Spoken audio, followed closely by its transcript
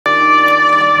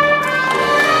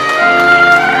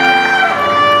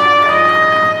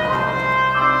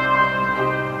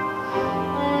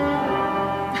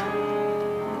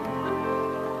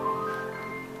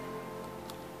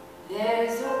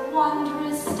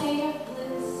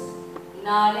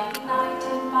not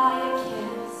ignited by a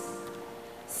kiss,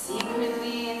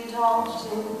 secretly indulged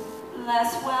in,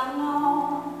 less well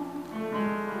known.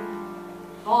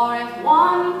 For if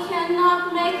one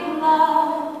cannot make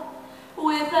love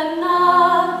with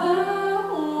another,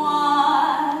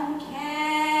 one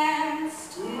can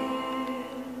still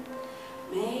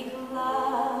make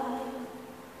love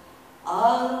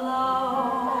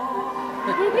alone.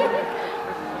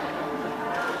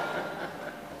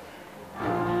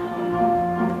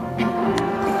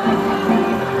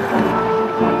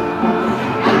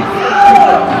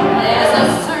 There's a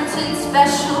certain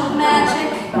special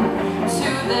magic to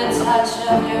the touch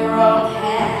of your own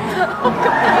hand,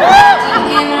 and an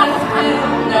inner thrill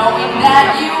knowing that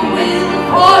you will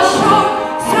for sure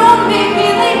soon be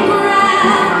feeling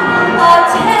grand, a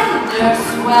tender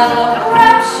swell of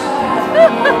rapture.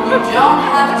 You don't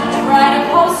have to try to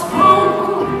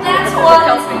postpone, that's what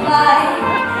it's like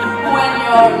when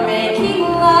you're making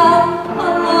love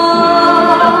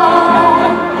alone.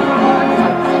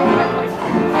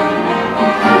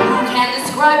 You can't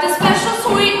describe the special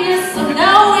sweetness of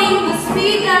knowing the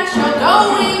speed that you're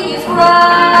going is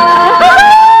right.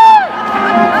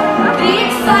 The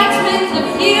excitement of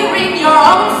hearing your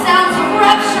own sounds of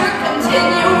rapture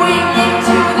continuing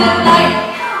into the night.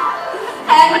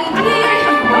 And dear,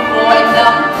 you avoid the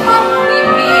monthly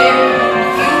fear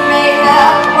you may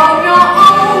have of your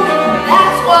own.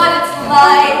 That's what it's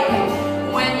like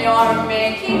when you're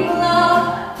making love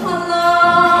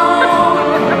alone.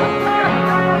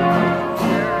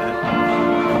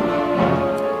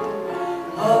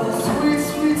 Oh, the sweet,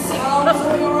 sweet sounds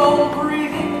of your own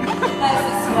breathing as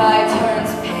the sky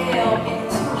turns pale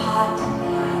into hot,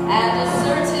 and a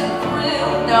certain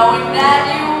thrill knowing that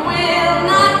you will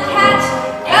not catch,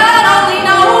 God only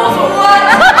knows what,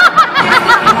 is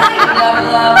the kind of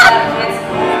love that gets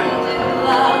hand in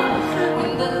love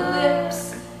when the lips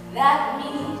that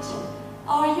meet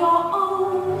are your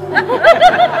own.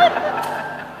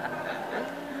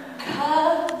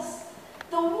 'Cause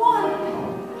the one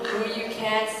who you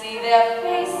can't see their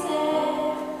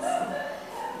faces,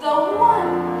 the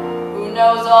one who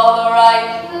knows all the right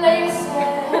places,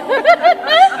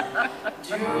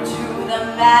 due to the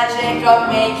magic of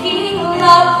making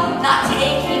love, not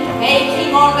taking,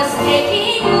 faking, or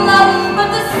mistaking love, but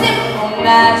the simple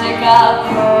magic of